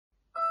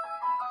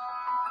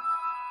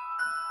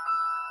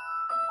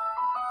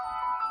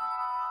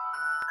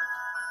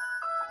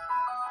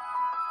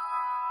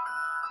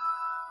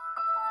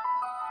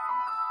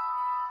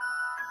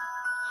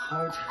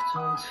Heart,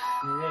 don't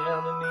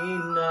fail me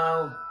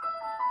now.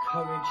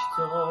 Courage,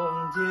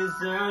 don't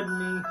desert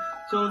me.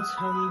 Don't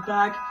turn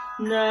back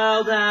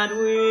now that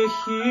we're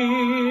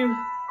here.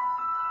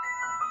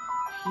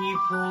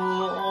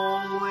 People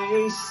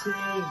always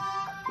say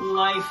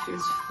life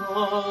is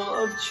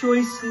full of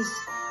choices.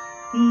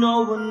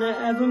 No one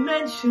ever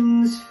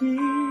mentions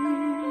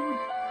fear,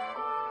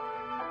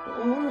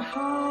 or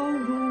how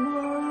the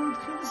world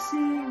can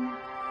seem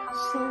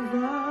so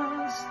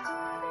vast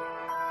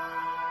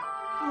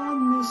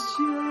on this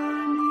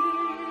journey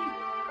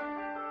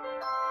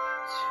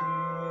to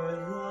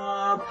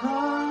the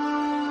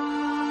past.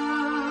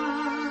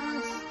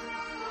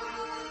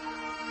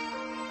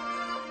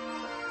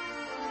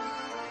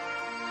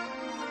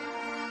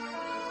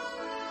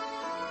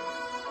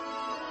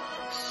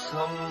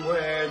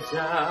 Somewhere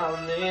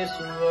down this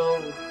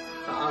road,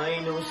 I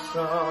know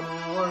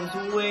someone's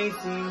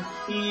waiting.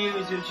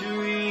 Years of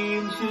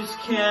dreams just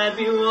can't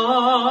be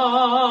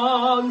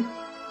wrong.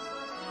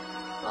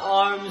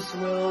 Arms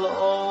will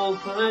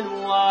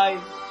open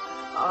wide,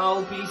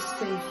 I'll be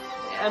safe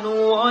and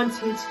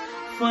wanted,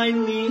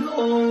 finally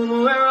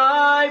home where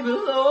I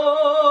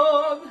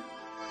belong.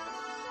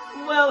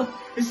 Well,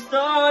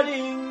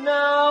 starting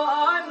now,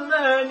 I'm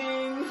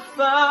learning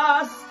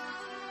fast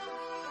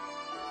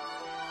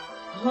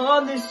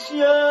on this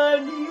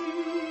journey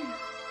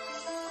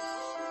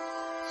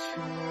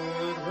to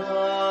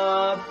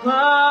the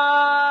past.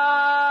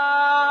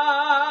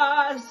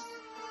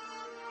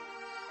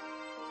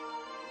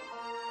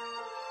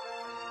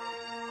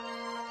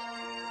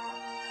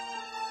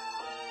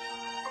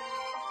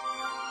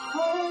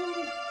 Home,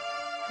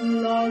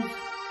 love,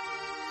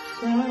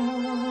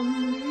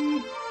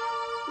 family.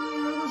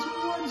 There was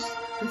once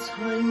a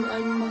time I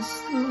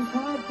must have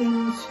had them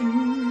too.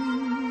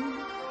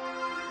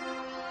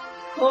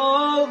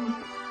 Home,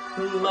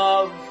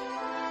 love,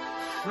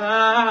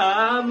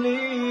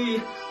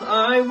 family.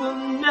 I will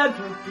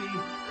never be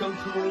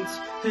complete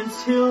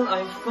until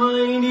I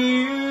find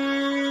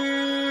you.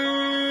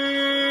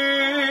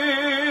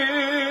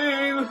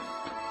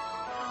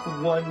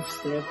 One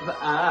step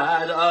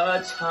at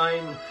a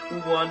time,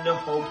 one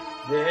hope,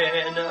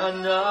 then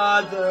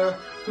another.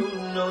 Who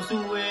knows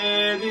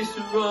where this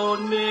road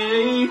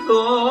may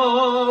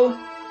go?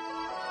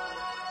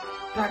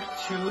 Back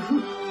to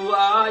who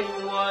I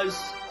was,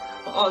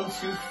 on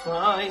to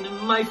find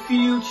my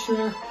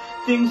future,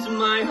 things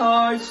my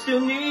heart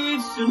still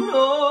needs to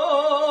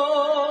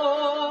know.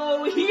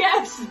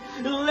 Yes,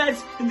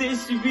 let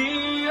this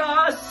be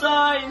a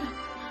sign,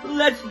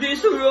 let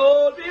this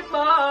road be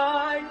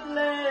mine,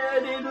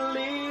 let it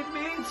lead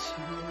me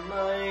to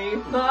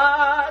my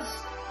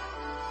past.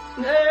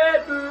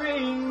 Never